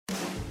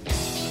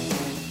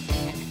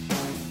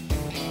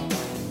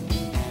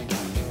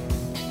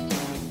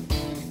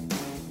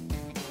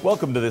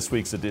Welcome to this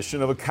week's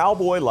edition of A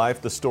Cowboy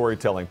Life, the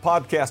storytelling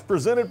podcast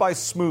presented by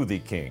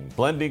Smoothie King,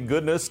 blending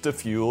goodness to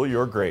fuel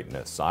your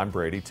greatness. I'm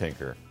Brady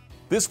Tinker.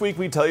 This week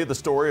we tell you the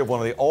story of one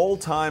of the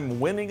all-time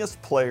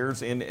winningest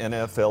players in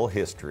NFL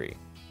history,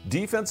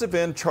 defensive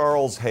end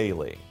Charles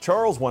Haley.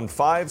 Charles won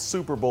 5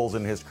 Super Bowls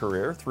in his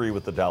career, 3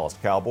 with the Dallas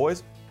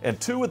Cowboys, and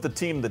 2 with the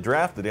team that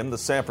drafted him, the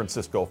San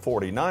Francisco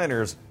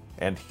 49ers,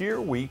 and here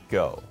we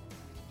go.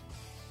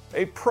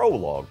 A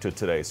prologue to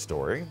today's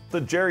story. The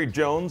Jerry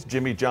Jones,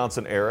 Jimmy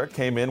Johnson era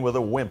came in with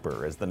a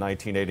whimper as the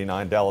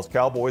 1989 Dallas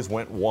Cowboys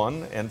went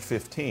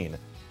 1-15.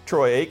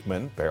 Troy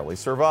Aikman barely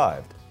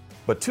survived.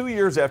 But 2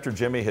 years after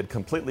Jimmy had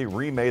completely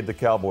remade the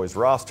Cowboys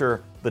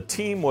roster, the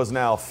team was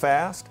now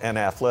fast and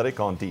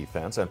athletic on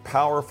defense and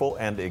powerful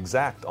and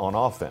exact on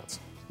offense.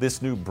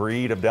 This new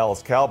breed of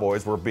Dallas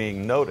Cowboys were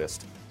being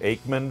noticed.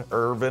 Aikman,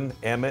 Irvin,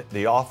 Emmett,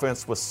 the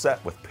offense was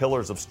set with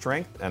pillars of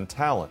strength and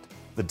talent.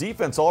 The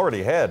defense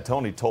already had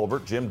Tony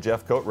Tolbert, Jim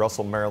Jeffcoat,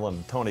 Russell Maryland,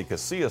 and Tony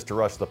Casillas to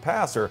rush the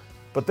passer,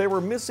 but they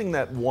were missing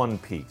that one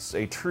piece,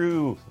 a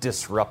true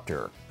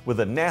disruptor,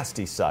 with a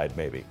nasty side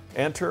maybe.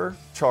 Enter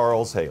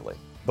Charles Haley.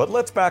 But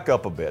let's back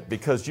up a bit,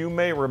 because you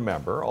may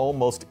remember,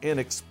 almost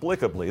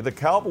inexplicably, the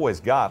Cowboys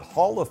got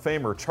Hall of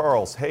Famer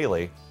Charles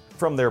Haley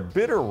from their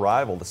bitter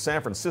rival, the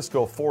San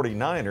Francisco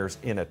 49ers,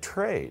 in a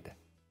trade.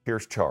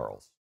 Here's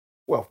Charles.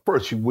 Well,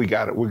 first we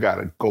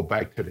gotta go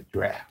back to the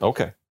draft.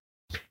 Okay.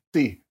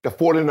 See, the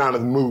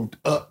 49ers moved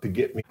up to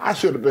get me. I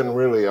should have been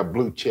really a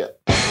blue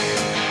chip.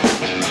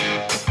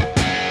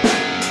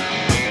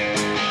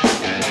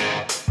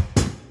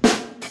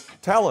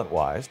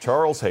 Talent-wise,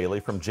 Charles Haley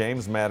from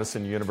James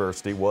Madison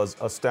University was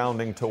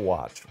astounding to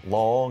watch.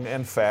 Long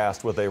and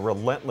fast with a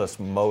relentless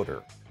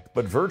motor.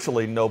 But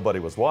virtually nobody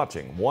was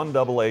watching.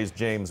 1AA's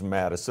James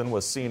Madison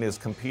was seen as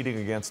competing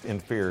against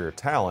inferior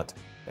talent.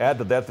 Add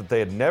to that they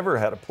had never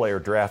had a player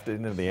drafted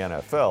into the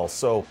NFL.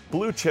 So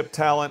blue chip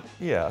talent,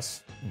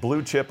 yes.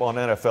 Blue chip on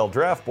NFL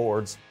draft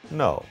boards,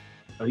 no.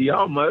 He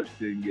almost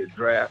didn't get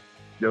drafted.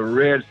 The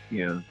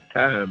Redskins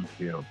timed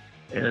him,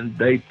 and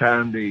they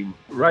timed him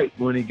right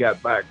when he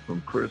got back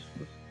from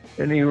Christmas.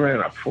 And he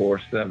ran a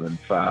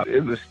 4.75. It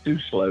was too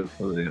slow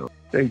for them.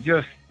 They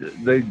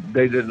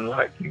didn't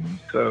like him,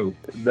 so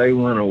they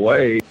went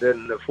away.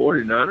 Then the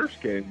 49ers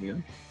came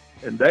in,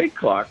 and they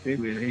clocked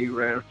him, and he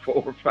ran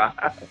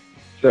 4.5.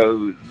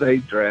 So they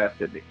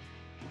drafted him.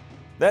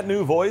 That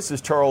new voice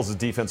is Charles'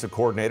 defensive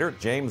coordinator at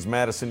James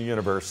Madison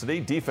University,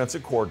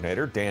 defensive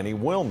coordinator Danny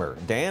Wilmer.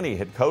 Danny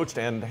had coached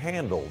and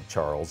handled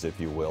Charles, if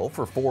you will,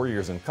 for 4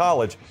 years in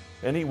college,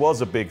 and he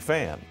was a big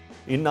fan.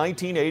 In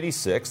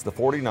 1986, the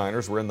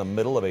 49ers were in the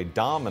middle of a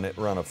dominant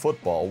run of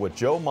football with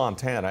Joe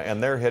Montana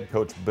and their head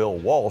coach Bill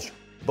Walsh,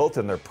 both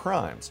in their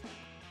primes.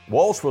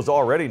 Walsh was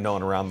already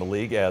known around the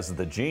league as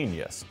the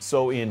genius,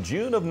 so in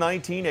June of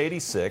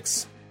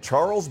 1986,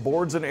 Charles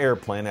boards an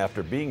airplane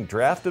after being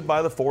drafted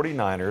by the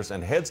 49ers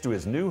and heads to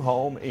his new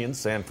home in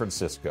San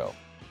Francisco.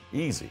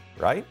 Easy,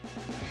 right?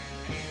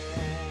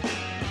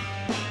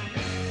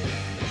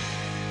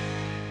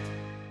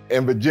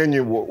 In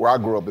Virginia, where I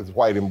grew up, it's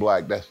white and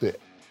black, that's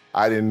it.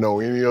 I didn't know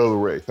any other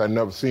race. I'd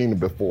never seen it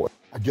before.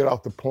 I get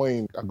off the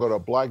plane, I go to a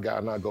black guy,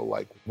 and I go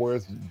like,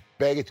 where's the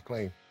baggage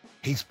claim?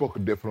 He spoke a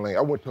different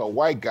language. I went to a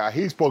white guy,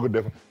 he spoke a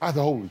different. I said,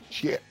 holy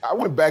shit. I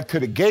went back to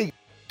the gate.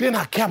 Then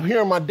I kept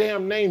hearing my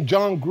damn name,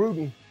 John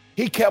Gruden.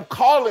 He kept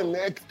calling me,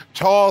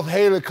 Charles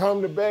Haley,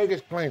 come to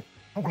baggage claim.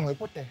 I'm going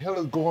like, what the hell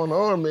is going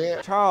on,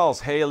 man?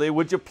 Charles Haley,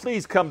 would you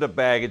please come to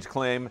baggage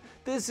claim?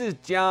 This is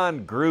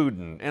John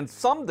Gruden, and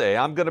someday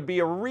I'm going to be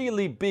a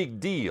really big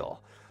deal.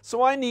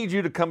 So I need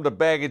you to come to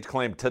baggage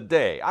claim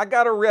today. I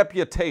got a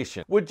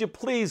reputation. Would you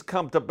please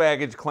come to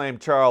baggage claim,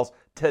 Charles,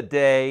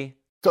 today?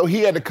 So he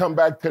had to come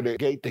back to the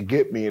gate to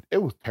get me.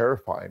 It was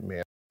terrifying,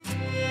 man.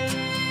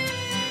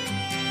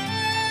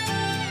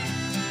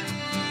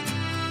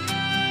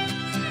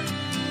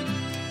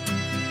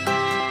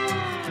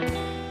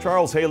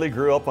 Charles Haley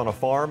grew up on a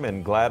farm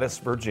in Gladys,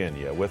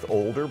 Virginia, with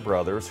older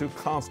brothers who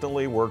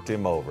constantly worked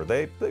him over.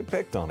 They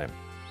picked on him.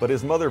 But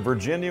his mother,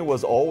 Virginia,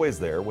 was always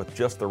there with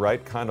just the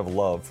right kind of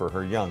love for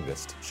her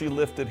youngest. She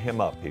lifted him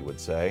up, he would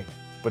say.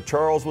 But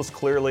Charles was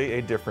clearly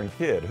a different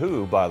kid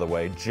who, by the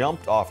way,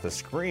 jumped off the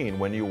screen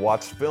when you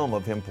watched film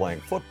of him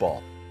playing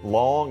football.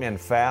 Long and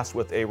fast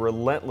with a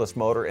relentless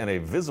motor and a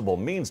visible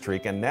mean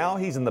streak, and now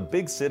he's in the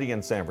big city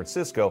in San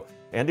Francisco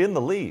and in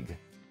the league.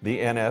 The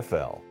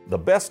NFL. The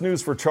best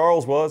news for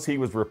Charles was he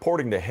was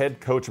reporting to head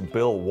coach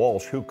Bill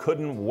Walsh, who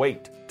couldn't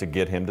wait to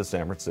get him to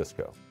San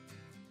Francisco.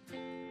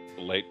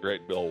 The late,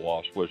 great Bill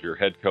Walsh was your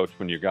head coach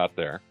when you got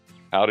there.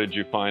 How did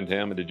you find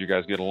him, and did you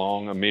guys get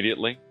along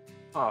immediately?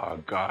 Oh,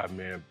 God,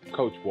 man.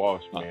 Coach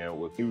Walsh, man,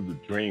 he was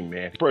a dream,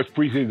 man. First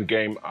preseason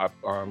game, I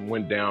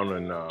went down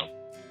and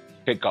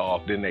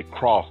kickoff, then they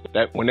crossed.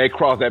 When they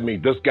crossed, that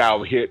means this guy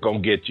over here gonna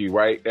get you,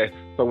 right?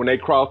 So when they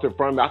crossed in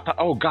front of me, I thought,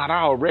 oh, God,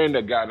 I outran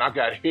that guy, and I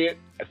got hit.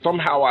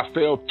 Somehow I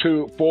fell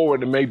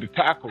forward and made the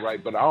tackle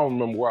right, but I don't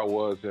remember where I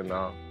was. And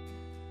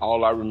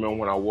all I remember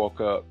when I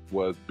woke up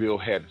was Bill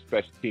had a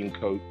special team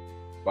coach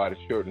by the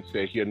shirt and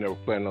said he'll never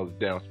play another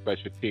damn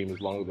special team as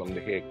long as I'm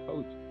the head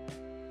coach.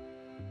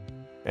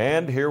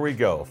 And here we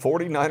go.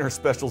 49er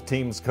special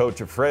teams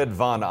coach Fred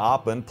Von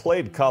Oppen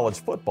played college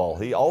football.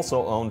 He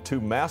also owned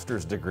 2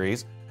 master's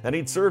degrees, and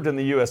he'd served in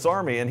the U.S.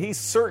 Army, and he's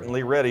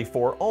certainly ready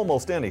for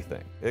almost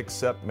anything,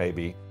 except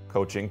maybe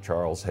coaching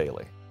Charles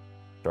Haley.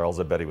 Charles,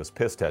 I bet he was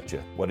pissed at you.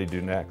 What'd he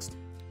do next?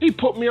 He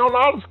put me on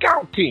all the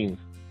scout teams.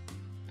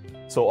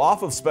 So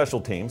off of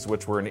special teams,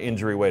 which were an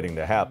injury waiting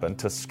to happen,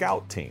 to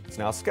scout teams.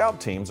 Now,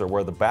 scout teams are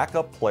where the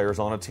backup players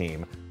on a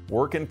team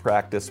work in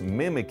practice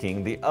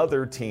mimicking the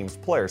other team's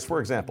players.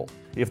 For example,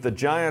 if the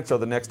Giants are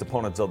the next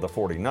opponents of the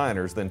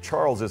 49ers, then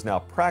Charles is now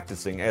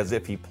practicing as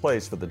if he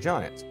plays for the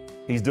Giants.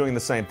 He's doing the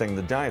same thing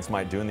the Giants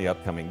might do in the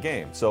upcoming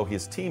game, so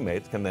his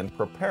teammates can then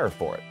prepare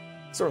for it.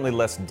 Certainly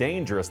less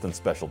dangerous than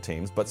special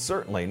teams, but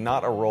certainly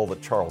not a role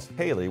that Charles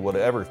Haley would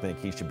ever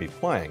think he should be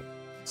playing.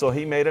 So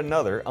he made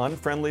another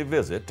unfriendly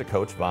visit to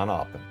Coach Von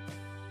Oppen.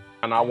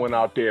 And I went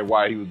out there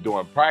while he was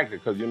doing practice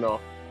because,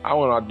 I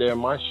went out there in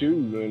my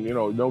shoes and,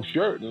 no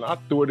shirt, and I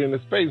threw it in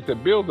his face and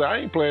said, Bill, I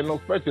ain't playing no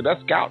special.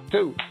 That's scout,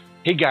 too.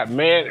 He got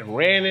mad and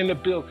ran in the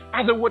building.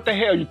 I said, what the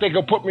hell? You think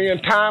he'll put me in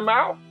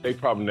timeout? They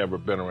probably never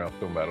been around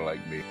somebody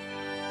like me.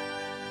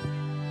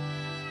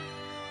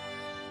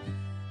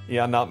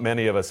 Yeah, not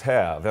many of us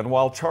have. And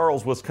while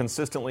Charles was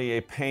consistently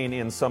a pain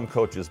in some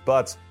coaches'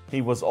 butts,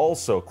 he was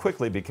also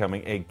quickly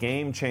becoming a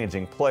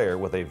game-changing player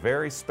with a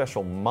very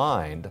special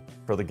mind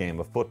for the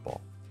game of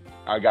football.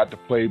 I got the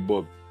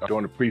playbook.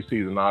 During the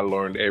preseason, I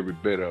learned every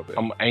bit of it.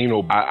 I'm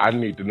anal. I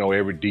need to know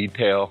every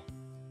detail.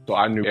 So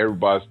I knew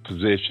everybody's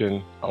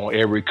position on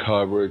every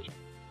coverage.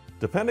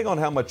 Depending on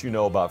how much you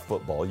know about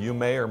football, you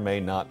may or may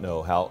not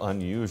know how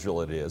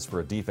unusual it is for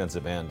a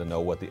defensive end to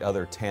know what the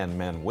other 10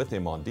 men with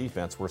him on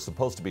defense were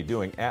supposed to be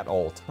doing at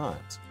all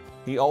times.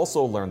 He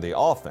also learned the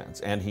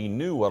offense, and he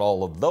knew what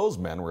all of those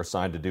men were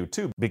assigned to do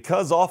too,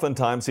 because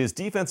oftentimes his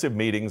defensive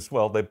meetings,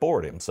 well, they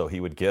bored him, so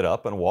he would get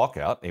up and walk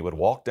out, he would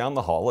walk down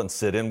the hall and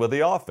sit in with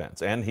the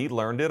offense, and he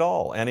learned it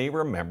all, and he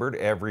remembered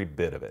every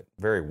bit of it.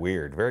 Very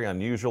weird, very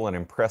unusual and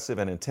impressive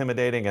and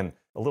intimidating and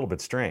a little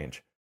bit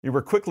strange. You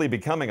were quickly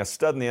becoming a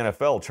stud in the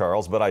NFL,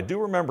 Charles, but I do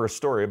remember a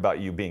story about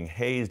you being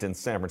hazed in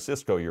San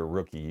Francisco your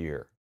rookie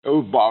year. It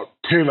was about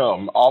 10 of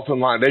them off the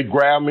line. They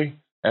grabbed me.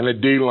 And the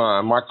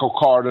D-line, Michael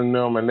Carter and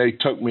them, and they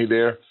took me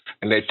there,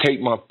 and they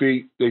taped my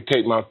feet, they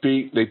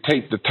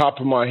taped the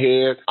top of my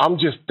head. I'm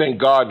just, thank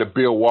God that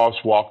Bill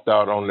Walsh walked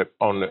out on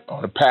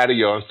the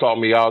patio and saw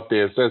me out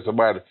there and said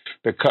somebody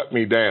to cut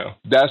me down.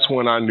 That's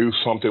when I knew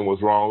something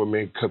was wrong with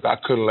me because I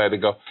couldn't let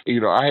it go.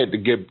 I had to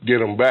get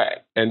them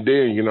back. And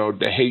then,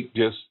 the hate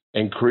just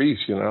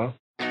increased,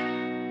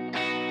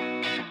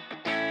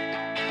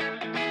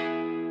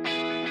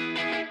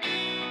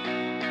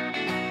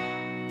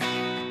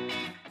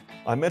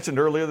 I mentioned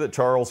earlier that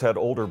Charles had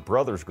older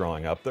brothers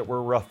growing up that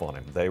were rough on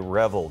him. They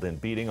reveled in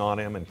beating on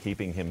him and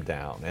keeping him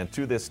down. And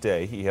to this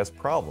day, he has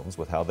problems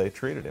with how they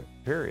treated him,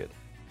 period.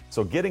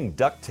 So getting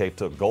duct taped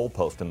to a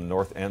goalpost in the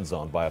north end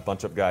zone by a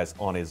bunch of guys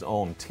on his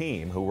own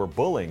team who were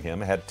bullying him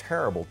had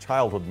terrible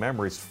childhood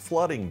memories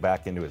flooding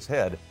back into his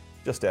head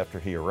just after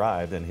he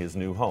arrived in his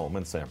new home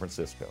in San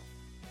Francisco.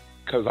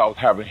 Because I was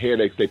having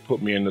headaches, they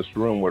put me in this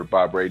room with a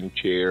vibrating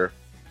chair,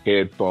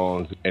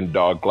 headphones, and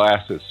dark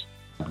glasses.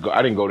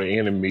 I didn't go to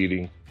any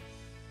meeting.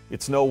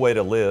 It's no way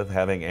to live,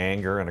 having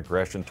anger and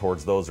aggression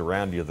towards those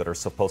around you that are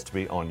supposed to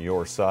be on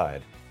your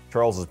side.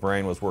 Charles's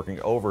brain was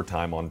working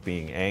overtime on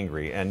being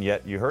angry, and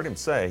yet you heard him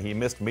say he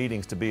missed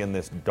meetings to be in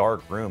this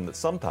dark room that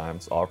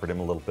sometimes offered him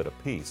a little bit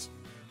of peace.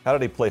 How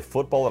did he play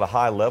football at a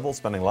high level,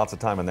 spending lots of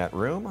time in that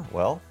room?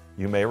 Well,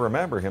 you may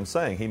remember him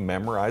saying he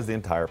memorized the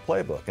entire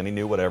playbook, and he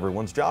knew what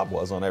everyone's job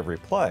was on every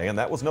play, and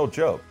that was no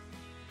joke.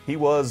 He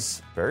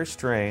was very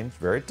strange,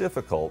 very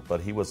difficult,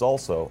 but he was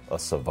also a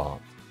savant.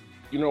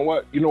 You know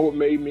what? You know what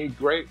made me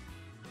great?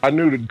 I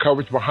knew the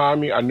coverage behind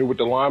me. I knew what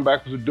the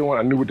linebackers were doing.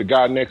 I knew what the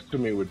guy next to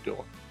me was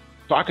doing.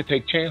 So I could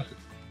take chances.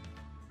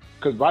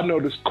 Because if I know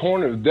this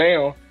corner is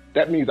down,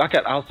 that means I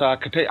got outside.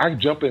 I can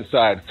jump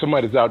inside.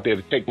 Somebody's out there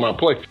to take my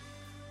place.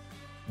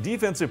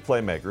 Defensive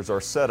playmakers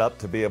are set up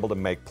to be able to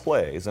make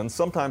plays and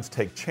sometimes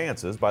take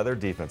chances by their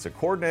defensive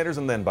coordinators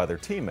and then by their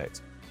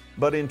teammates.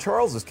 But in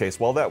Charles's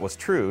case, while that was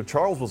true,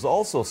 Charles was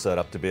also set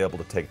up to be able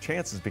to take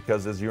chances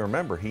because, as you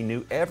remember, he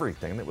knew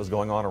everything that was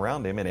going on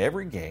around him in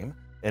every game,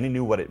 and he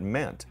knew what it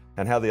meant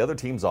and how the other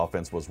team's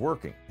offense was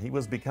working. He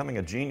was becoming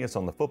a genius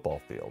on the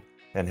football field,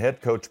 and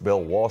head coach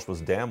Bill Walsh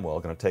was damn well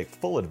going to take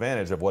full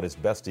advantage of what his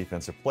best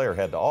defensive player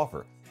had to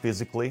offer,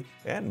 physically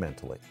and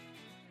mentally.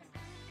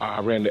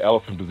 I ran the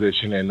elephant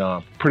position,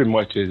 and pretty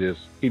much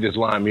he just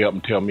lined me up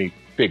and tell me,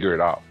 figure it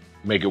out,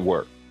 make it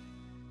work.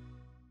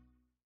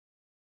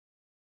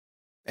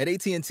 At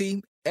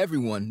AT&T,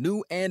 everyone,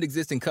 new and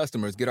existing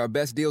customers, get our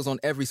best deals on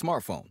every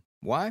smartphone.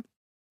 Why?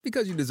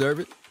 Because you deserve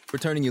it. For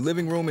turning your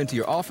living room into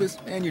your office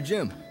and your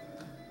gym.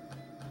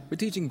 For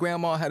teaching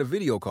Grandma how to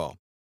video call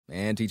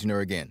and teaching her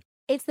again.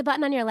 It's the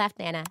button on your left,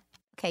 Nana.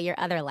 Okay, your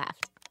other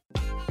left.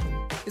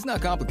 It's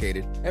not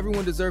complicated.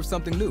 Everyone deserves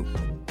something new.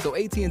 So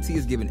AT&T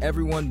is giving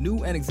everyone,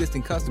 new and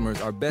existing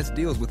customers, our best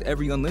deals with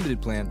every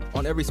unlimited plan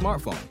on every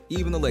smartphone,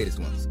 even the latest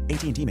ones.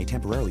 AT&T may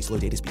temporarily slow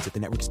data speeds if the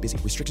network is busy.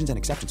 Restrictions and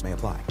exceptions may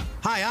apply.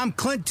 Hi, I'm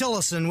Clint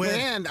Tillison with...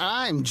 And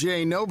I'm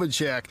Jay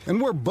Novacek,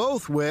 and we're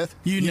both with...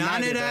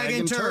 United Ag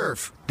and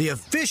Turf, the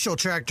official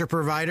tractor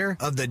provider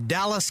of the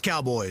Dallas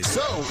Cowboys.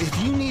 So,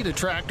 if you need a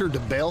tractor to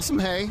bale some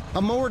hay,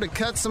 a mower to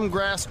cut some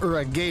grass, or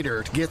a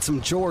gator to get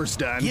some chores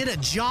done... Get a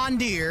John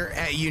Deere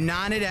at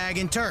United Ag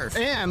and Turf.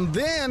 And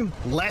then,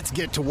 let's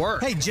get to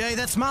work. Hey, Jay,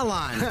 that's my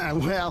line.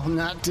 Well,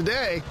 not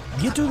today.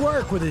 Get to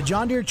work with a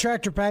John Deere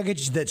tractor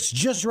package that's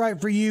just right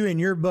for you and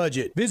your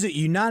budget. Visit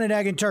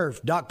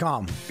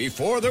UnitedAgAndTurf.com.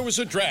 Before there was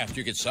a draft,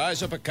 you could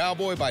size up a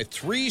cowboy by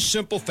 3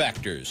 simple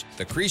factors: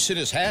 the crease in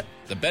his hat,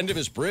 the bend of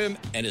his brim,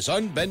 and his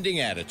unbending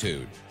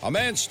attitude. A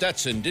man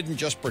Stetson didn't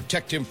just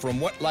protect him from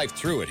what life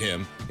threw at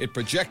him, it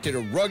projected a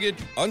rugged,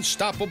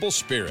 unstoppable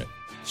spirit.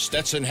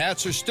 Stetson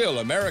hats are still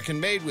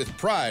American-made with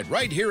pride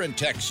right here in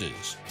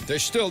Texas. They're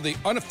still the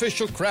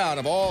unofficial crown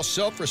of all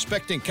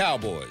self-respecting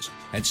cowboys,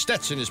 and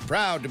Stetson is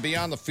proud to be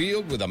on the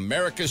field with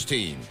America's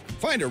team.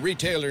 Find a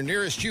retailer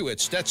nearest you at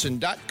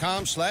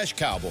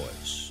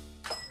stetson.com/cowboys.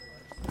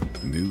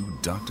 New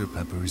Dr.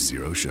 Pepper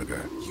Zero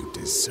Sugar. You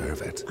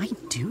deserve it. I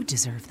do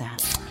deserve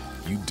that.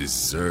 You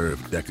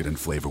deserve decadent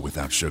flavor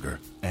without sugar,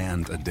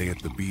 and a day at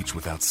the beach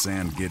without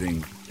sand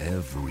getting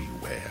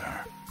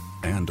everywhere,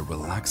 and a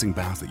relaxing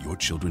bath that your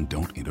children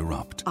don't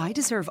interrupt. I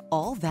deserve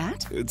all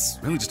that? It's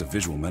really just a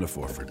visual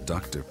metaphor for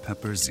Dr.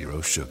 Pepper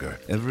Zero Sugar.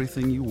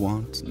 Everything you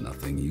want,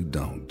 nothing you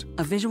don't.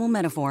 A visual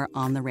metaphor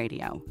on the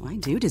radio. I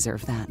do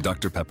deserve that.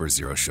 Dr. Pepper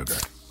Zero Sugar.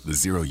 The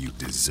zero you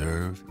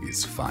deserve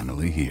is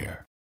finally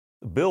here.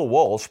 Bill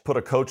Walsh put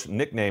a coach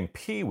nicknamed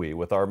Pee-wee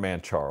with our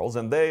man Charles,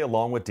 and they,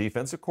 along with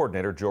defensive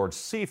coordinator George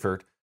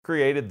Seifert,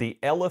 created the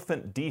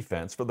Elephant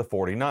defense for the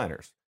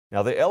 49ers.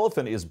 Now, the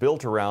Elephant is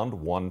built around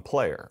one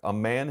player, a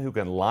man who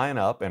can line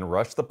up and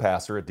rush the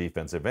passer at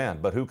defensive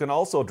end, but who can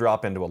also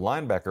drop into a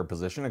linebacker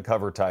position and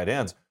cover tight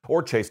ends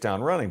or chase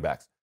down running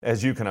backs.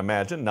 As you can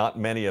imagine, not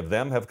many of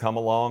them have come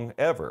along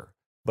ever.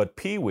 But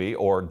Pee-wee,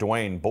 or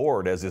Dwayne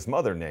Board as his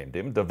mother named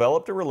him,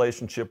 developed a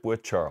relationship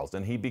with Charles,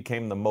 and he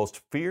became the most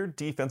feared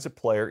defensive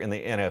player in the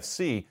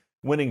NFC,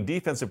 winning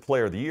Defensive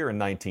Player of the Year in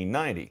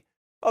 1990.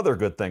 Other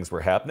good things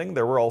were happening.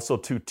 There were also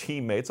 2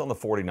 teammates on the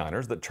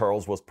 49ers that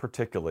Charles was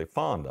particularly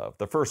fond of.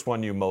 The first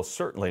one you most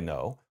certainly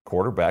know,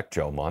 quarterback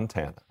Joe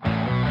Montana.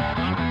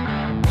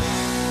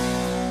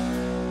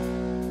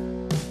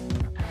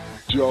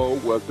 Joe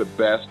was the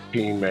best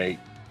teammate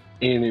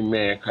any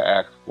man could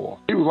ask for.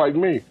 He was like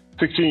me.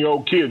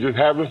 16-year-old kid just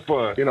having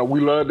fun. You know, we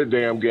love the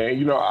damn game.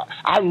 You know,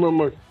 I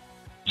remember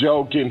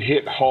Joe getting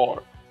hit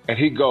hard, and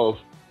he goes,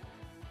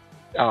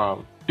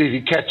 did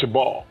he catch a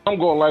ball? I'm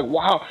going like,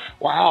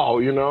 wow,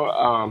 you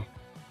know,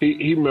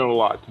 he meant a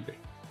lot to me.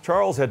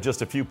 Charles had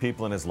just a few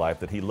people in his life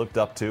that he looked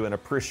up to and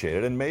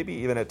appreciated, and maybe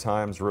even at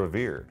times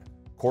revered.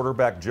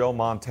 Quarterback Joe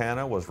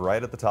Montana was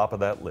right at the top of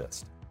that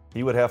list.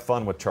 He would have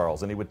fun with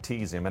Charles, and he would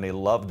tease him, and he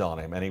loved on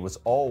him, and he was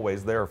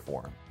always there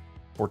for him.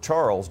 For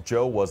Charles,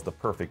 Joe was the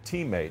perfect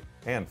teammate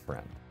and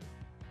friend.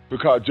 We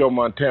call Joe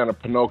Montana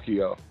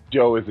Pinocchio.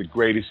 Joe is the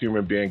greatest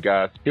human being,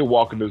 guys. He'll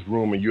walk in this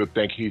room and you'll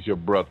think he's your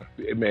brother.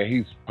 Man,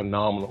 he's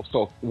phenomenal.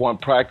 So one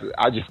practice,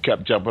 I just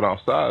kept jumping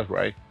off sides,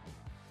 right?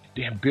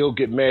 Then Bill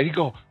get mad. He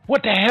go,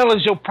 "What the hell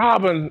is your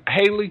problem,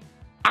 Haley?"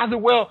 I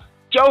said, "Well,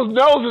 Joe's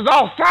nose is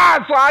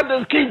offside, so I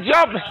just keep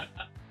jumping."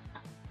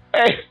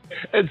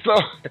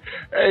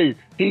 Hey,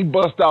 he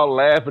bust out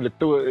laughing and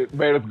threw it,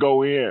 made us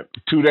go in.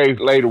 2 days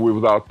later, we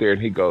was out there,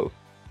 and he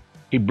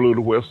blew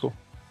the whistle.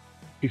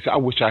 He said, "I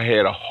wish I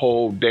had a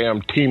whole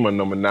damn team of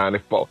number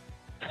 94.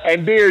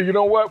 And then, you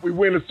know what? We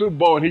win the Super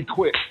Bowl, and he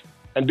quit.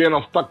 And then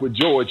I'm stuck with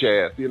George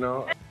ass, you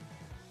know.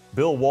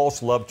 Bill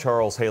Walsh loved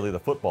Charles Haley, the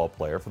football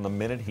player, from the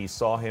minute he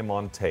saw him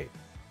on tape.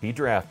 He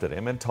drafted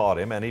him and taught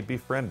him, and he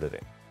befriended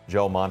him.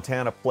 Joe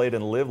Montana played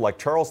and lived like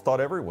Charles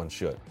thought everyone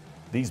should.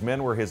 These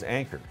men were his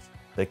anchors.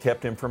 They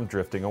kept him from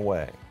drifting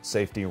away.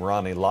 Safety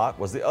Ronnie Lott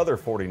was the other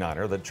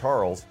 49er that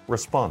Charles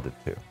responded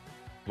to.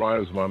 Ronnie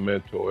was my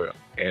mentor,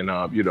 and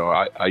you know,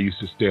 I used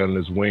to stay on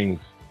his wings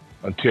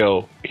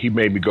until he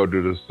made me go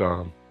to this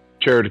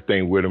charity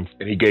thing with him,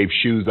 and he gave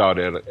shoes out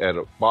at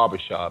a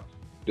barbershop.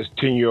 This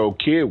 10-year-old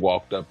kid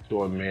walked up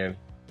to him, man.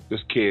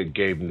 This kid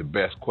gave him the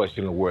best question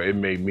in the world. It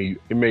made me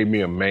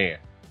a man.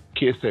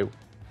 Kid said,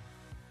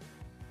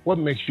 "What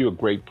makes you a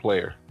great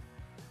player?"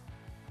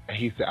 And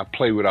he said, "I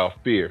play without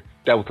fear."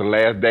 That was the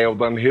last day I was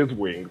under his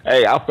wings.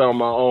 Hey, I found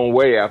my own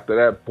way after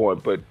that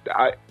point, but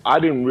I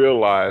didn't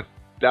realize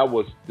that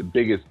was the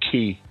biggest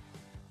key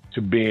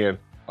to being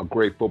a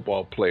great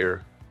football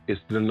player, is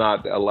to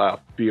not allow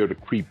fear to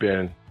creep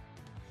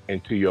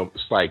into your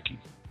psyche.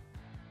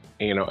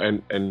 You know,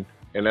 and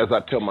as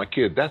I tell my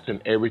kids, that's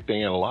in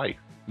everything in life.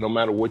 No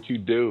matter what you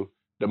do,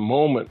 the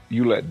moment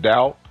you let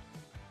doubt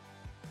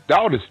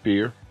is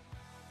fear,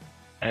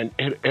 and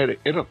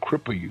it'll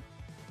cripple you.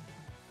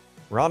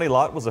 Ronnie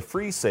Lott was a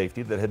free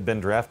safety that had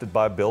been drafted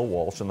by Bill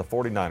Walsh and the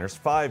 49ers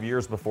 5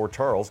 years before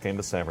Charles came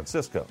to San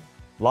Francisco.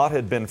 Lott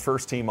had been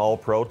first-team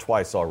All-Pro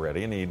twice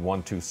already, and he'd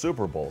won 2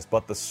 Super Bowls.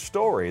 But the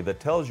story that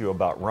tells you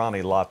about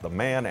Ronnie Lott, the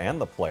man and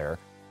the player,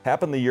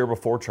 happened the year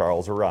before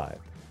Charles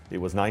arrived. It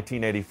was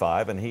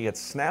 1985, and he had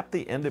snapped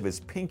the end of his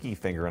pinky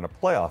finger in a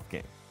playoff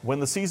game. When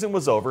the season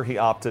was over, he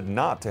opted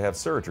not to have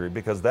surgery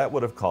because that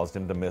would have caused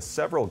him to miss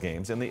several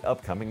games in the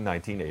upcoming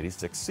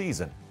 1986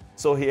 season.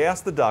 So he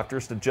asked the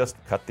doctors to just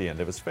cut the end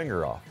of his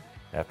finger off.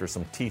 After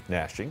some teeth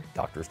gnashing,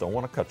 doctors don't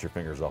want to cut your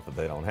fingers off if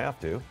they don't have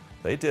to.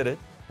 They did it.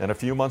 And a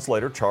few months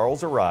later,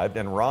 Charles arrived,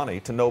 and Ronnie,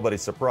 to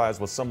nobody's surprise,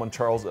 was someone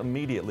Charles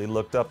immediately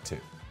looked up to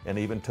and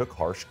even took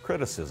harsh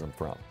criticism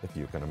from, if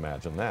you can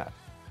imagine that.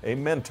 A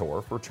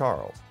mentor for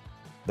Charles.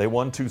 They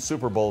won 2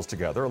 Super Bowls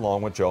together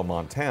along with Joe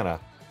Montana,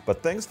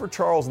 but things for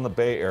Charles in the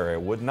Bay Area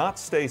would not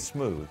stay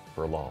smooth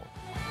for long.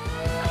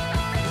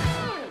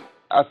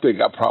 I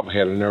think I probably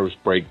had a nervous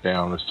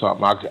breakdown or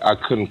something. I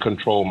couldn't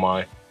control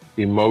my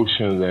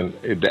emotions,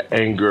 and the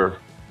anger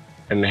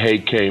and the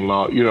hate came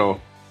out. You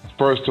know,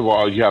 first of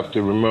all, you have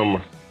to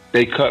remember,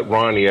 they cut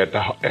Ronnie at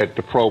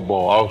the Pro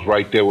Bowl. I was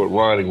right there with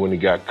Ronnie when he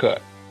got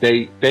cut.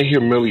 They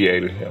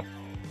humiliated him.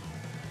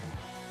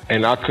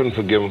 And I couldn't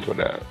forgive him for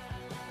that.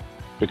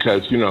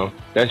 Because, you know,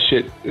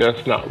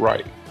 that's not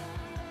right.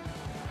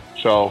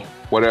 So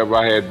whatever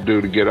I had to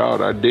do to get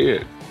out, I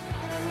did.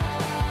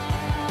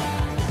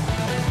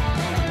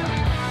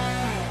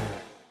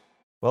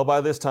 Well,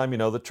 by this time, you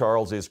know that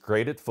Charles is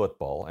great at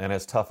football and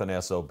as tough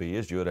an SOB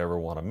as you would ever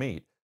want to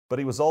meet. But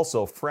he was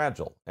also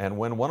fragile, and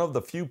when one of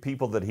the few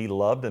people that he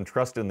loved and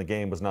trusted in the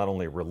game was not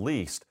only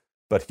released,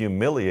 but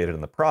humiliated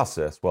in the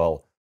process,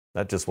 well,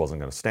 that just wasn't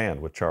going to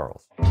stand with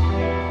Charles.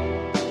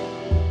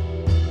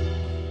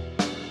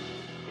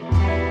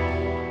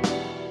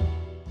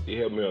 He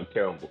held me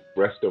accountable.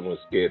 The rest of them was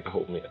scared to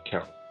hold me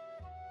accountable.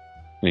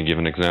 Can you give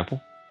an example?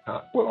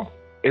 Well,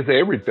 it's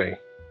everything.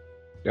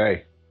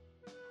 Hey.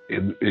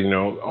 You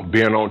know,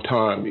 being on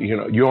time. You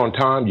know, you're on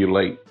time, you're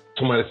late.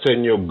 Somebody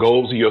setting your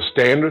goals and your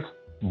standards.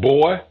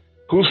 Boy,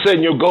 who's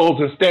setting your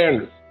goals and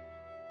standards?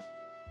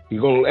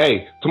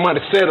 Somebody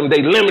set them,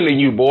 they limiting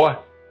you, boy.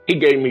 He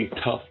gave me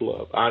tough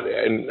love.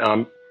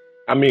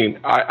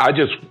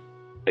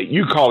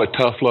 You call it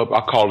tough love, I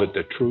call it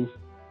the truth.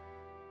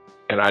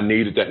 And I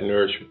needed that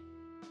nourishment.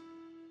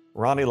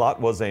 Ronnie Lott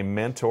was a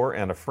mentor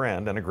and a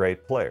friend and a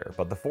great player,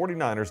 but the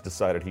 49ers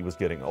decided he was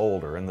getting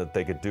older and that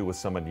they could do with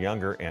someone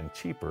younger and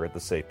cheaper at the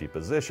safety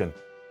position,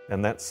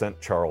 and that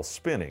sent Charles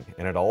spinning,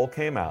 and it all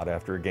came out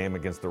after a game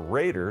against the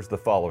Raiders the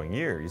following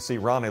year. You see,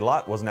 Ronnie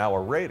Lott was now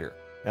a Raider,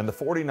 and the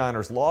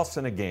 49ers lost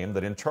in a game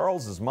that in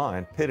Charles's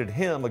mind pitted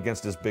him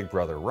against his big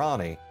brother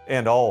Ronnie,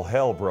 and all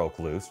hell broke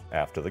loose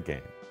after the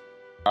game.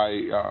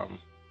 I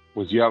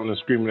was yelling and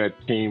screaming at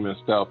the team and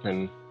stuff,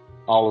 and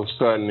all of a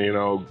sudden, you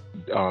know,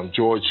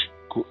 George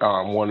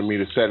wanted me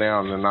to sit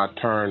down, and I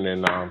turned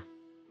and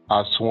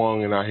I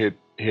swung and I hit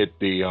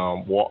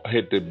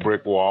the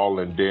brick wall,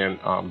 and then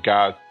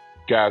guys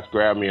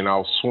grabbed me and I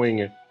was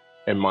swinging,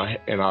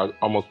 and I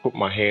almost put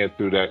my hand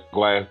through that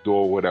glass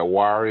door where that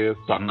wire is.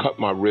 So I cut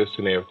my wrist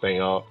and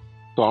everything up.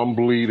 So I'm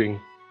bleeding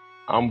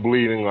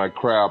like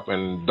crap,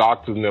 and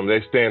doctors and them,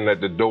 they standing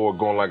at the door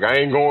going like, I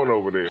ain't going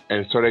over there.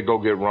 And so they go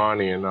get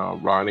Ronnie, and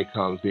Ronnie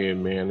comes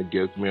in, man, and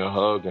gives me a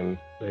hug. And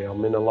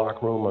I'm in the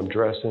locker room, I'm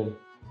dressing.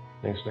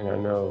 Next thing I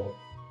know,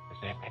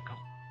 they say, man,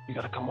 you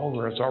gotta come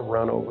over. So I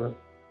run over.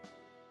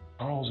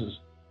 Charles has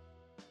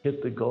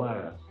hit the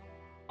glass.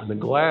 And the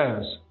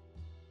glass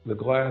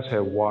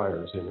had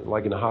wires in it.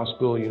 Like in the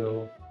hospital, you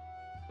know,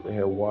 they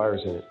had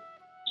wires in it.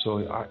 So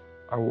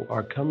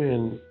I come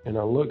in and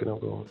I look and I'm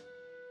going,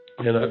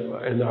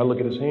 and I look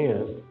at his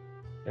hand,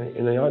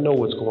 and I know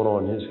what's going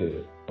on in his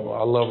head.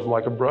 I love him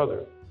like a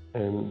brother,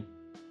 and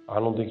I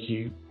don't think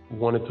he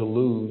wanted to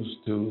lose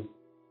to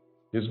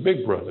his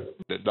big brother.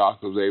 The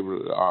doctor was able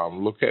to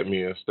look at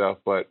me and stuff,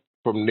 but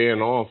from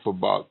then on, for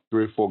about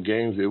 3 or 4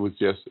 games, it was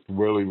just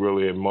really,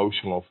 really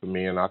emotional for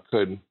me, and I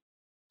couldn't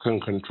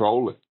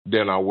control it.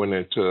 Then I went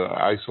into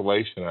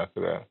isolation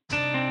after that.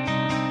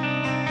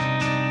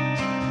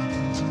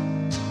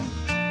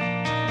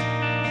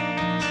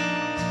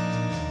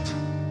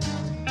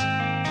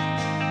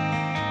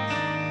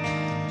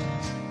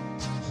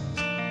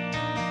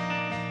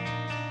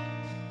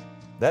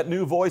 That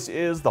new voice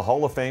is the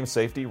Hall of Fame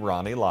safety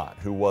Ronnie Lott,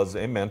 who was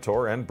a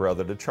mentor and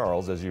brother to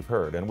Charles, as you've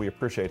heard, and we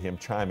appreciate him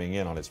chiming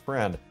in on his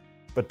friend.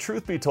 But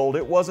truth be told,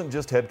 it wasn't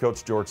just head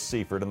coach George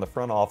Seifert and the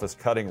front office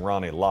cutting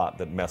Ronnie Lott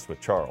that messed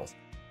with Charles.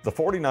 The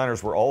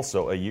 49ers were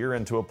also a year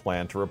into a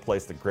plan to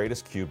replace the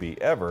greatest QB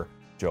ever,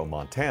 Joe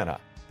Montana,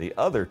 the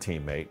other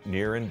teammate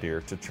near and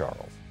dear to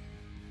Charles.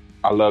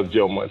 I love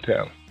Joe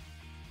Montana.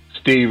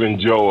 Steve and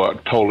Joe are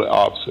totally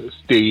opposite.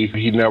 Steve,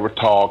 he never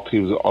talked. He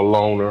was a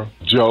loner.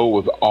 Joe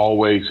was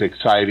always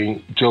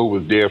exciting. Joe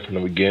was there from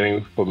the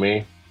beginning for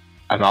me,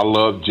 and I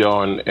loved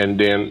Joe. And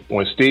then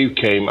when Steve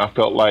came, I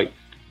felt like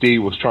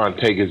Steve was trying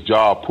to take his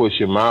job, push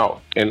him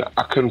out, and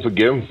I couldn't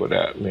forgive him for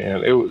that,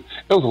 man. It was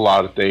a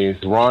lot of things.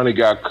 Ronnie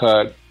got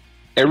cut.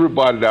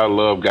 everybody that I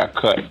love got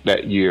cut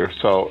that year.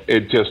 So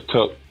it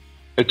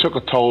took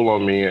a toll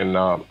on me, and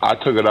I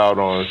took it out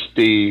on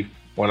Steve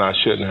when I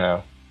shouldn't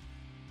have.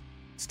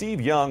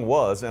 Steve Young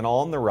was an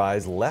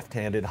on-the-rise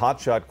left-handed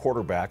hotshot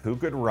quarterback who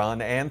could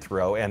run and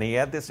throw, and he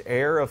had this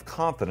air of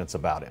confidence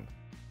about him.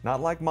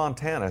 Not like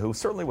Montana, who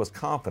certainly was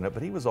confident,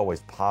 but he was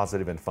always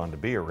positive and fun to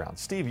be around.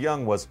 Steve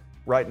Young was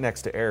right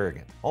next to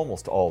arrogant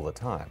almost all the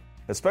time,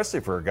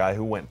 especially for a guy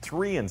who went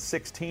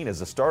 3-16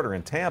 as a starter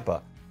in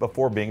Tampa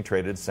before being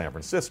traded to San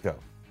Francisco.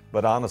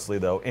 But honestly,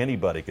 though,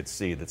 anybody could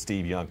see that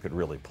Steve Young could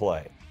really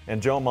play.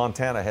 And Joe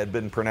Montana had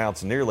been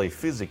pronounced nearly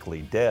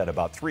physically dead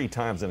about 3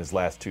 times in his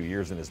last 2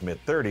 years in his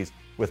mid-30s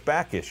with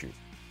back issues.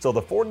 So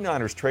the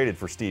 49ers traded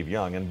for Steve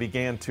Young and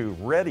began to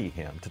ready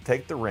him to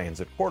take the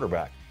reins at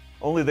quarterback.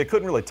 Only they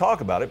couldn't really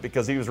talk about it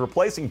because he was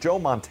replacing Joe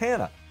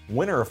Montana,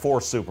 winner of 4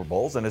 Super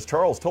Bowls, and as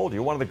Charles told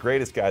you, one of the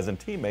greatest guys and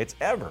teammates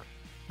ever.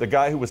 The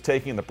guy who was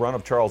taking the brunt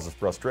of Charles's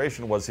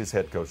frustration was his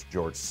head coach,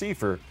 George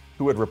Seifert,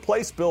 who had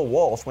replaced Bill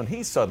Walsh when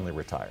he suddenly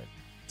retired.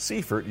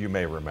 Seifert, you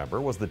may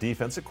remember, was the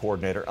defensive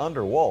coordinator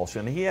under Walsh,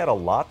 and he had a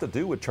lot to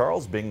do with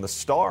Charles being the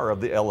star of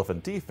the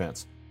Elephant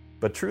defense.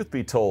 But truth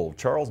be told,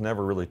 Charles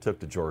never really took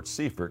to George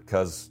Seifert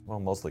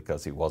mostly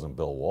because he wasn't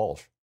Bill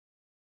Walsh.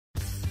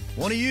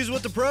 Want to use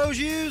what the pros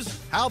use?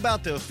 How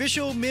about the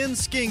official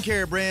men's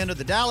skincare brand of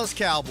the Dallas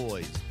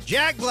Cowboys,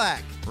 Jack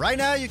Black? Right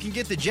now you can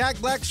get the Jack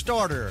Black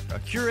Starter, a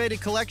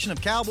curated collection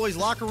of Cowboys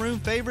locker room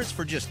favorites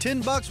for just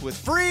 $10 with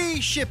free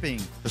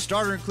shipping. The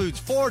starter includes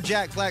 4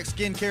 Jack Black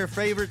skincare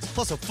favorites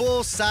plus a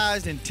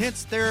full-sized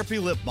intense therapy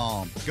lip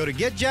balm. Go to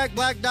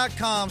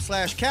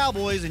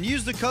getjackblack.com/Cowboys and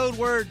use the code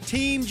word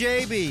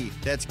TEAMJB.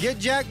 That's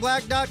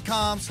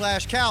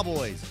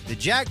getjackblack.com/Cowboys. The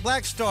Jack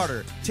Black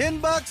Starter,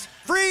 $10,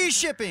 free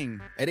shipping.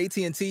 At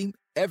AT&T,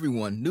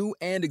 everyone, new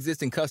and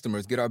existing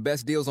customers, get our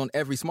best deals on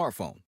every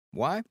smartphone.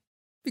 Why?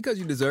 Because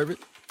you deserve it.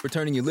 For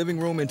turning your living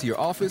room into your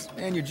office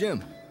and your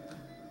gym.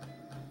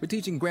 For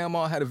teaching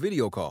Grandma how to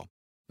video call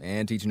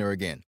and teaching her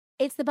again.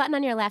 It's the button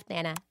on your left,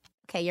 Nana.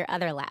 Okay, your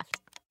other left.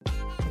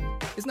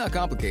 It's not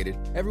complicated.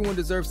 Everyone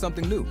deserves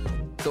something new.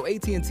 So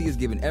AT&T is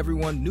giving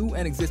everyone, new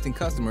and existing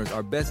customers,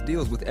 our best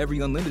deals with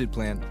every unlimited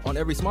plan on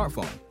every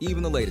smartphone,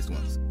 even the latest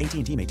ones.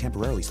 AT&T may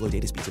temporarily slow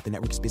data speeds if the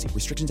network is busy.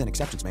 Restrictions and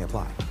exceptions may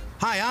apply.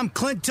 Hi, I'm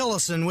Clint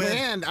Tillison with...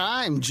 And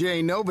I'm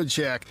Jay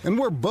Novacek, and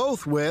we're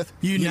both with...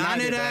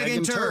 United Ag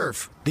and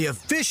Turf, the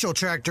official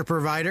tractor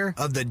provider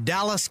of the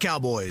Dallas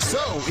Cowboys.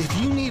 So,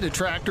 if you need a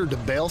tractor to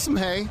bale some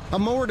hay, a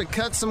mower to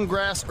cut some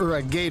grass, or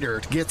a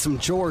gator to get some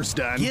chores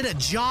done... Get a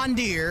John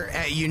Deere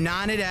at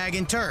United Ag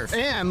and Turf.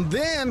 And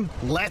then,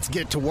 let's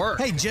get to work.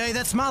 Hey, Jay,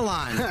 that's my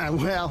line.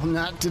 Well,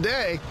 not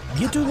today.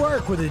 Get to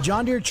work with a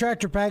John Deere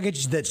tractor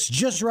package that's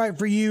just right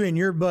for you and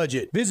your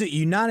budget. Visit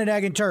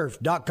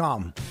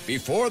UnitedAgAndTurf.com.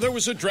 Before there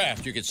was a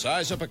draft, you could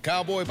size up a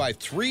cowboy by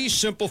 3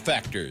 simple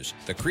factors: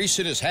 the crease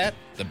in his hat,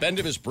 the bend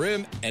of his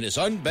brim, and his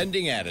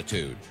unbending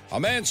attitude. A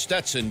man's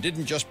Stetson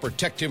didn't just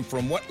protect him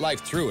from what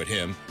life threw at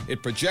him,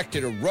 it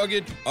projected a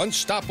rugged,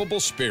 unstoppable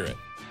spirit.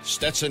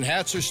 Stetson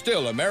hats are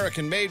still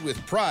American-made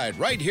with pride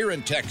right here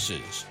in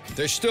Texas.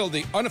 They're still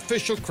the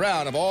unofficial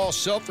crown of all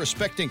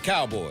self-respecting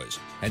cowboys,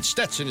 and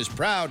Stetson is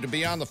proud to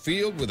be on the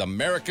field with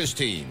America's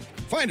team.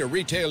 Find a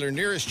retailer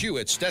nearest you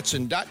at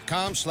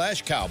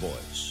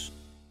stetson.com/cowboys.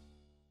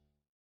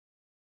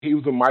 He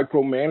was a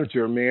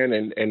micromanager, man,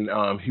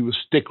 and he was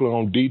stickler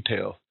on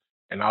details.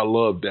 And I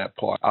loved that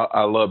part.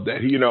 I love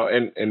that.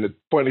 And the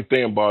funny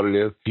thing about it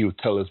is he would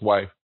tell his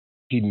wife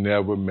he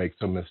never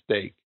makes a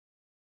mistake.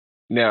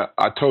 Now,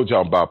 I told you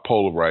I'm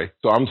bipolar, right?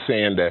 So I'm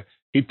saying that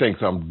he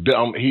thinks I'm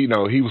dumb. He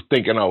was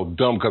thinking I was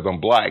dumb because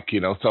I'm black,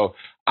 So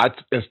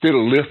instead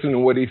of listening to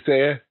what he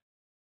said,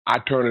 I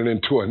turned it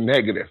into a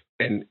negative.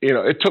 And,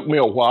 it took me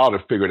a while to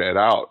figure that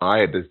out. I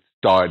had to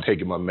start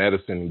taking my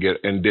medicine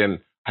and then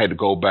I had to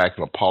go back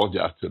and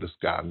apologize to this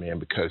guy, man,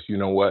 because you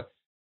know what?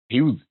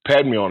 He was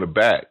patting me on the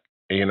back,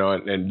 and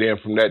then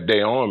from that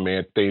day on,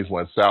 man, things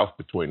went south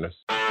between us.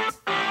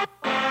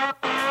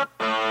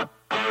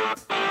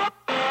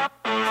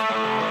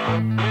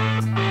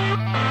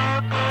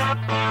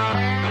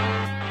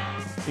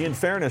 In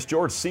fairness,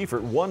 George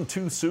Seifert won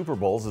 2 Super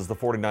Bowls as the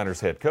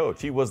 49ers head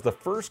coach. He was the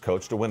first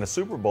coach to win a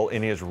Super Bowl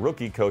in his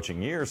rookie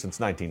coaching year since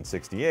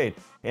 1968,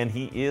 and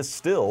he is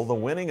still the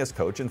winningest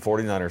coach in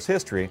 49ers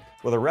history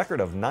with a record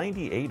of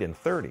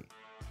 98-30.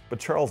 But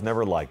Charles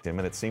never liked him,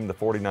 and it seemed the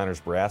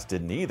 49ers brass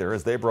didn't either,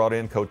 as they brought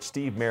in Coach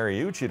Steve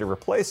Mariucci to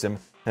replace him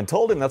and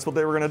told him that's what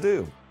they were going to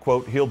do.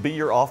 Quote, he'll be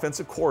your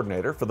offensive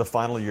coordinator for the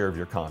final year of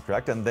your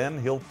contract, and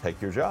then he'll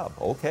take your job.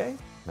 Okay,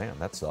 man,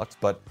 that sucks.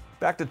 But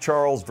back to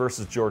Charles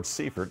versus George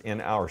Seifert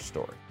in our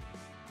story.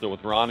 So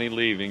with Ronnie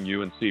leaving,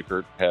 you and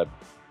Seifert had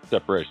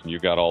separation. You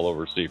got all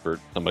over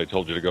Seifert. Somebody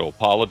told you to go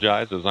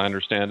apologize, as I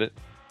understand it,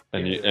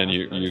 and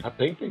you I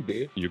think they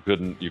did. You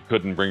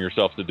couldn't bring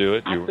yourself to do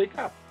it. I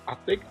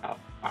think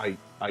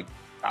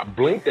I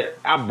blinked it.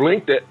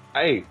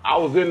 Hey, I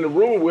was in the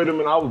room with him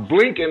and I was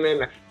blinking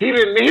and he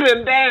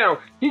didn't down.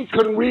 He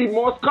couldn't read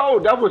Morse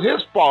code. That was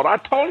his fault. I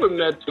told him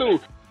that too.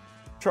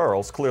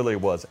 Charles clearly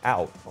was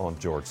out on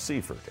George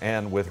Seifert,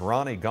 and with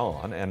Ronnie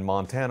gone and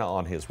Montana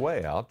on his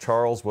way out,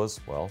 Charles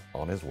was, well,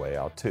 on his way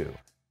out too.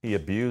 He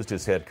abused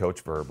his head coach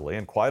verbally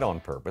and quite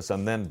on purpose,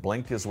 and then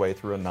blinked his way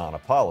through a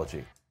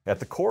non-apology. At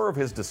the core of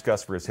his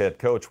disgust for his head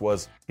coach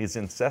was his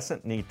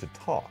incessant need to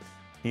talk.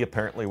 He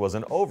apparently was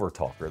an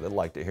over-talker that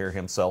liked to hear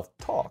himself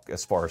talk,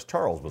 as far as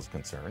Charles was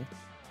concerned.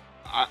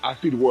 I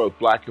see the world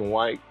black and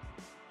white,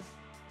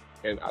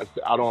 and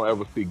I don't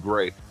ever see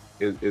gray.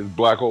 It's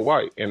black or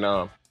white,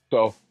 and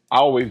so I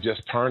always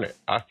just turn it.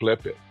 I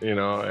flip it, and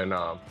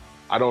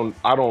I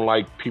don't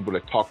like people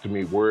that talk to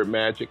me word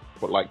magic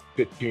for like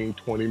 15,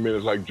 20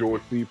 minutes like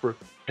George Seifert.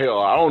 Hell,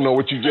 I don't know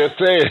what you just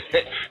said.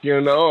 Hey, I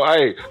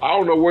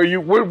don't know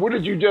what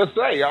did you just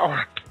say?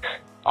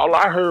 All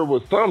I heard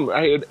was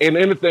something, and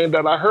anything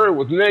that I heard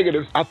was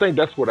negative. I think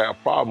that's what our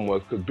problem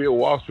was, because Bill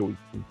Walsh would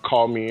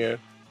call me in.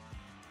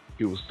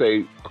 He would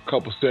say a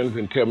couple sentences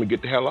and tell me to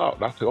get the hell out.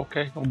 And I said,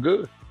 okay, I'm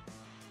good.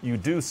 You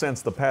do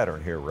sense the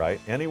pattern here, right?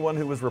 Anyone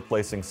who was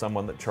replacing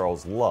someone that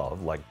Charles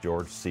loved, like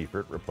George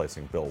Seifert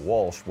replacing Bill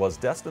Walsh, was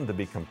destined to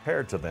be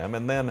compared to them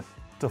and then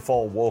to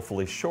fall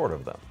woefully short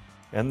of them,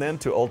 and then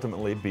to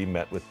ultimately be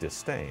met with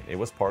disdain. It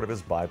was part of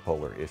his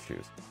bipolar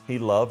issues. He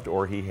loved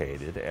or he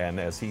hated, and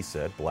as he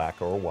said,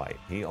 black or white.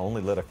 He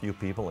only let a few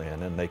people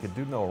in, and they could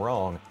do no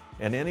wrong,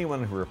 and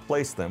anyone who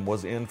replaced them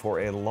was in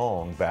for a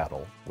long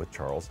battle with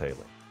Charles Haley.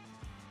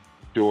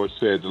 George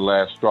said the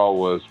last straw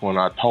was when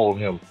I told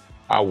him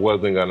I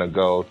wasn't going to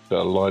go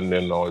to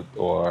London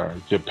or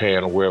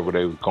Japan or wherever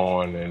they was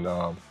going.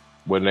 And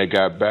when they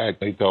got back,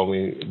 they told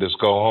me, just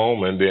go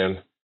home. And then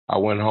I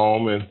went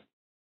home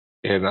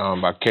and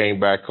I came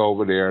back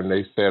over there and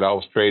they said I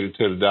was traded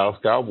to the Dallas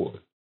Cowboys.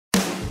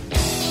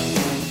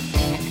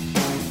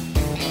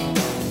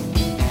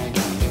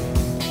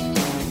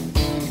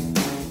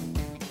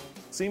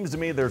 Seems to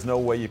me there's no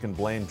way you can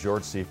blame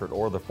George Seifert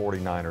or the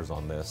 49ers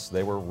on this.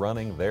 They were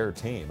running their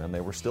team, and they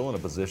were still in a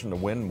position to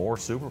win more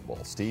Super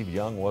Bowls. Steve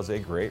Young was a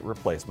great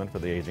replacement for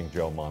the aging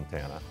Joe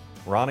Montana.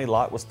 Ronnie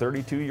Lott was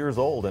 32 years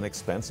old and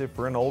expensive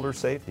for an older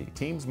safety.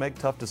 Teams make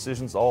tough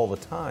decisions all the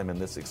time in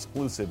this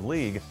exclusive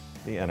league,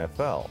 the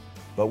NFL.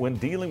 But when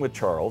dealing with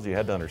Charles, you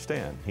had to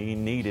understand, he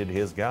needed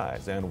his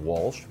guys, and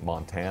Walsh,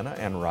 Montana,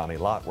 and Ronnie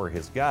Lott were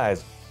his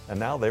guys, and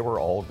now they were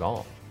all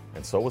gone.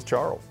 And so was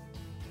Charles.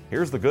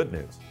 Here's the good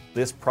news.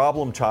 This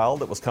problem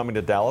child that was coming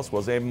to Dallas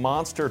was a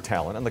monster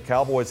talent, and the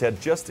Cowboys had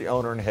just the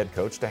owner and head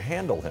coach to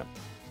handle him,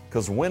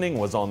 because winning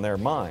was on their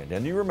mind.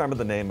 And you remember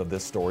the name of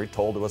this story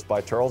told to us by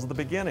Charles at the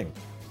beginning.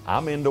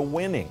 I'm into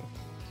winning.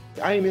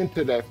 I ain't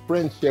into that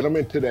friend shit. I'm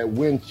into that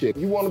win shit.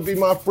 You want to be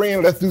my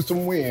friend? Let's do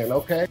some win,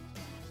 okay?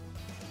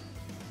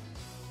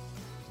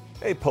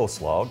 Hey,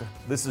 Postlog.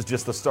 This is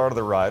just the start of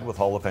the ride with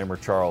Hall of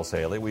Famer Charles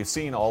Haley. We've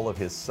seen all of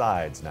his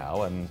sides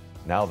now, and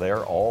now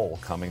they're all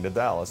coming to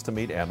Dallas to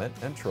meet Emmett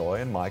and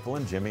Troy and Michael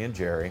and Jimmy and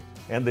Jerry,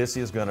 and this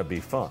is going to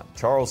be fun.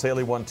 Charles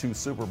Haley won 2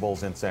 Super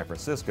Bowls in San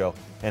Francisco,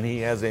 and he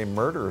has a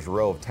murderer's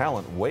row of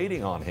talent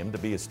waiting on him to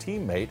be his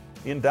teammate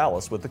in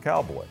Dallas with the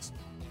Cowboys.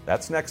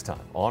 That's next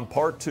time on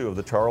part 2 of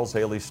the Charles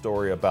Haley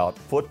story about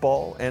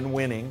football and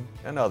winning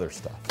and other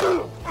stuff.